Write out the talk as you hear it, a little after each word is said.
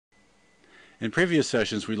In previous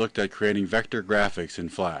sessions we looked at creating vector graphics in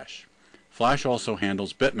Flash. Flash also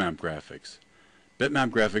handles bitmap graphics.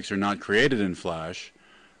 Bitmap graphics are not created in Flash,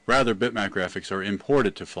 rather bitmap graphics are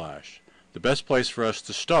imported to Flash. The best place for us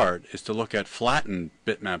to start is to look at flattened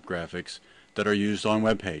bitmap graphics that are used on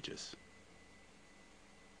web pages.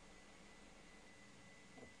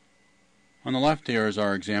 On the left here is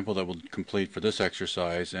our example that we'll complete for this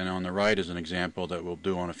exercise, and on the right is an example that we'll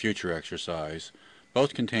do on a future exercise.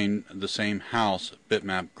 Both contain the same house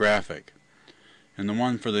bitmap graphic. And the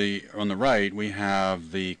one on the right, we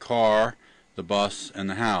have the car, the bus, and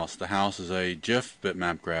the house. The house is a GIF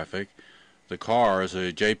bitmap graphic, the car is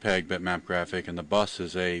a JPEG bitmap graphic, and the bus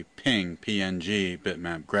is a PNG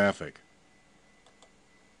bitmap graphic.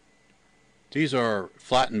 These are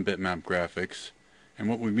flattened bitmap graphics, and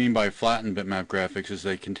what we mean by flattened bitmap graphics is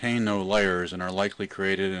they contain no layers and are likely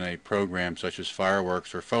created in a program such as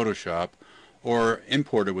Fireworks or Photoshop, or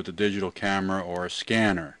imported with a digital camera or a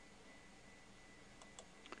scanner.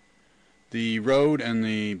 The road and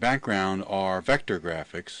the background are vector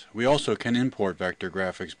graphics. We also can import vector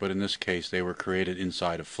graphics, but in this case they were created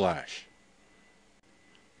inside of Flash.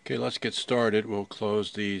 Okay, let's get started. We'll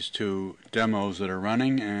close these two demos that are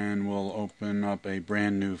running and we'll open up a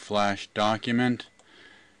brand new Flash document,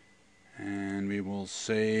 and we will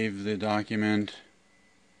save the document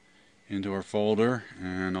into our folder,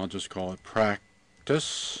 and I'll just call it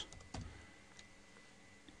practice.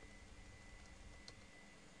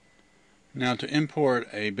 Now to import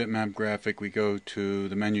a bitmap graphic, we go to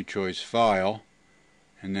the menu choice File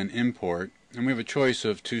and then Import, and we have a choice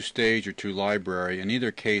of to Stage or to Library. In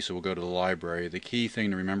either case it will go to the library. The key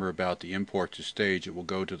thing to remember about the import to Stage, it will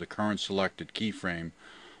go to the current selected keyframe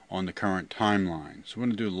on the current timeline. So we're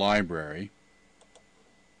going to do Library.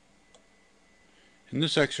 In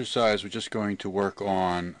this exercise we're just going to work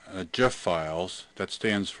on GIF files. That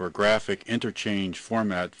stands for Graphic Interchange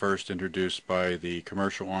Format, first introduced by the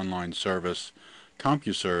commercial online service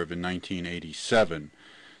CompuServe in 1987.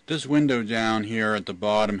 This window down here at the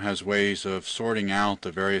bottom has ways of sorting out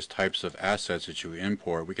the various types of assets that you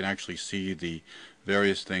import. We can actually see the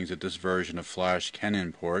various things that this version of Flash can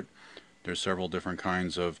import. There's several different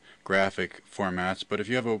kinds of graphic formats, but if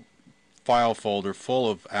you have a file folder full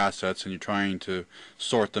of assets and you're trying to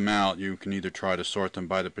sort them out, you can either try to sort them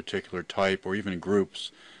by the particular type or even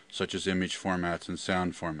groups such as image formats and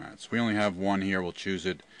sound formats. We only have one here. We'll choose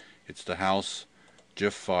it. It's the house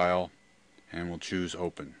GIF file, and we'll choose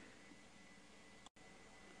Open.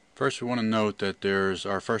 First we want to note that there's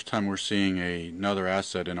our first time we're seeing another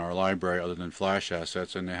asset in our library other than Flash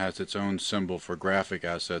assets, and it has its own symbol for graphic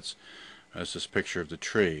assets as this picture of the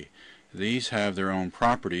tree. These have their own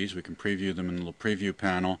properties. We can preview them in the little preview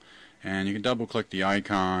panel, and you can double click the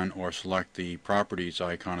icon or select the properties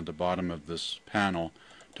icon at the bottom of this panel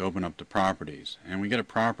to open up the properties. And we get a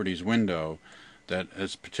properties window that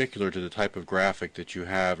is particular to the type of graphic that you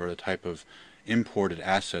have or the type of imported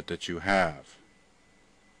asset that you have.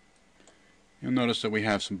 You'll notice that we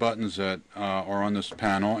have some buttons that are on this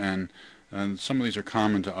panel, and some of these are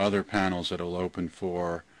common to other panels that will open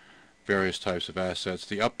for various types of assets.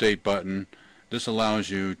 The update button, this allows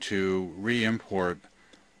you to re-import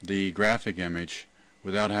the graphic image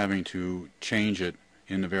without having to change it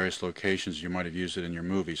in the various locations you might have used it in your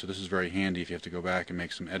movie. So this is very handy if you have to go back and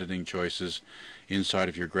make some editing choices inside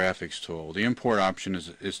of your graphics tool. The import option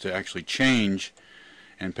is to actually change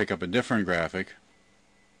and pick up a different graphic.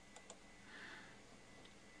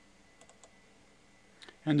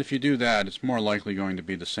 And if you do that, it's more likely going to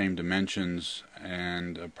be the same dimensions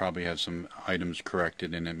and probably have some items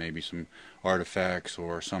corrected in it, maybe some artifacts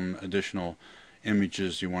or some additional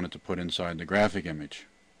images you wanted to put inside the graphic image.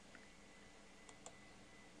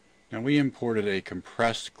 Now we imported a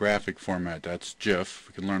compressed graphic format, that's GIF.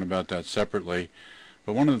 We can learn about that separately.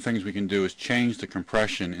 But one of the things we can do is change the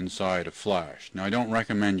compression inside of Flash. Now I don't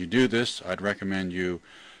recommend you do this. I'd recommend you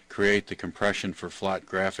create the compression for flat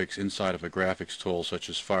graphics inside of a graphics tool such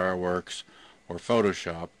as Fireworks or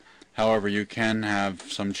Photoshop. However, you can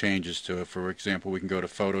have some changes to it. For example, we can go to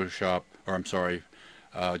JPEG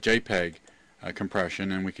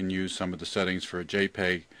compression, and we can use some of the settings for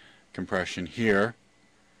JPEG compression here.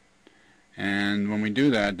 And when we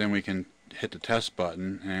do that, then we can hit the test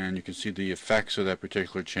button and you can see the effects of that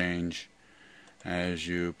particular change as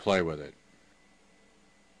you play with it.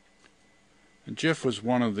 GIF was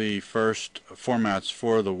one of the first formats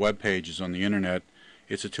for the web pages on the internet.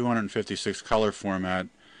 It's a 256 color format.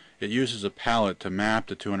 It uses a palette to map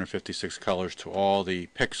the 256 colors to all the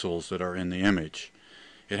pixels that are in the image.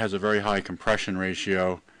 It has a very high compression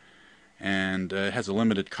ratio, and it has a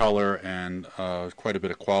limited color and quite a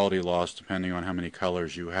bit of quality loss depending on how many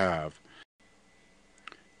colors you have.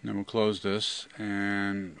 Then we'll close this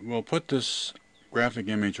and we'll put this graphic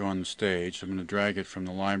image on the stage. I'm going to drag it from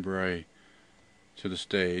the library to the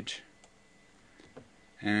stage,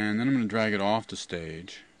 and then I'm going to drag it off the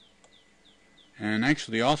stage. And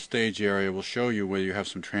actually the off-stage area will show you where you have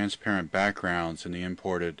some transparent backgrounds in the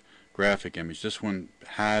imported graphic image. This one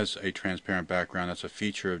has a transparent background. That's a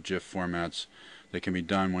feature of GIF formats that can be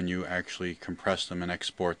done when you actually compress them and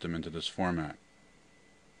export them into this format.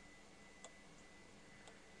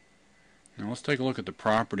 Now let's take a look at the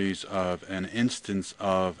properties of an instance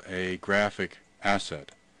of a graphic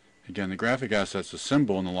asset. Again, the graphic asset's a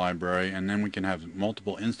symbol in the library, and then we can have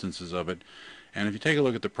multiple instances of it. And if you take a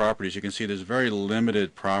look at the properties, you can see there's very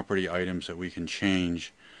limited property items that we can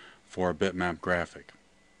change for a bitmap graphic.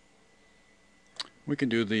 We can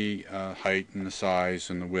do the height and the size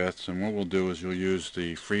and the widths, and what we'll do is we'll use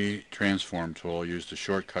the free transform tool, use the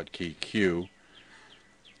shortcut key Q,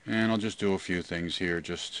 and I'll just do a few things here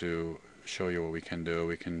just to show you what we can do.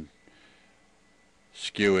 We can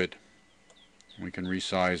skew it, we can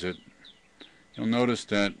resize it. You'll notice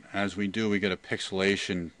that as we do, we get a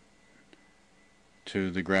pixelation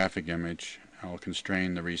to the graphic image. I'll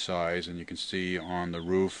constrain the resize, and you can see on the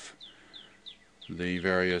roof the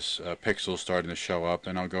various pixels starting to show up,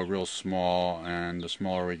 and I'll go real small, and the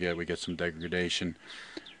smaller we get some degradation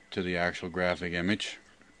to the actual graphic image.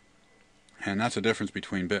 And that's the difference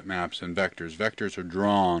between bitmaps and vectors. Vectors are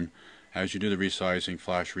drawn. As you do the resizing,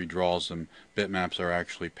 Flash redraws them. Bitmaps are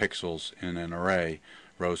actually pixels in an array,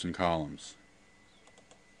 rows and columns.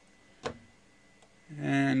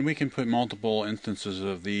 And we can put multiple instances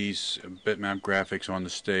of these bitmap graphics on the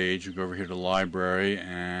stage. We'll go over here to the library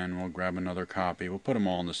and we'll grab another copy. We'll put them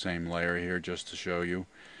all in the same layer here just to show you.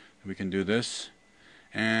 We can do this.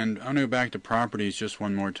 And I'm going to go back to properties just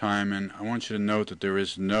one more time, and I want you to note that there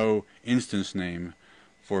is no instance name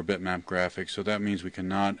for bitmap graphics, so that means we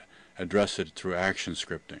cannot address it through action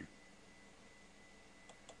scripting.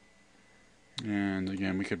 And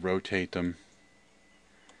again, we could rotate them,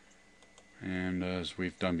 and as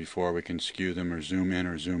we've done before, we can skew them or zoom in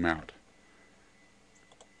or zoom out.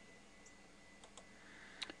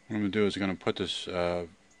 What I'm going to do is I'm going to put this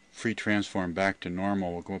free transform back to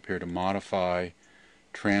normal. We'll go up here to modify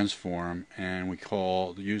transform, and we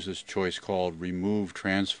use this choice called remove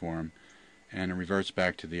transform, and it reverts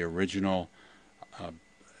back to the original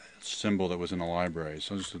symbol that was in the library.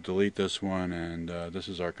 So just to delete this one, and this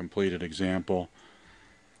is our completed example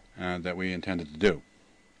that we intended to do.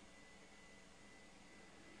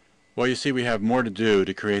 Well, you see we have more to do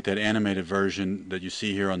to create that animated version that you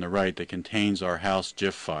see here on the right that contains our house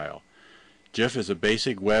GIF file. GIF is a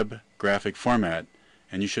basic web graphic format,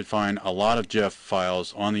 and you should find a lot of GIF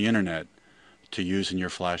files on the internet to use in your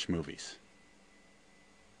Flash movies.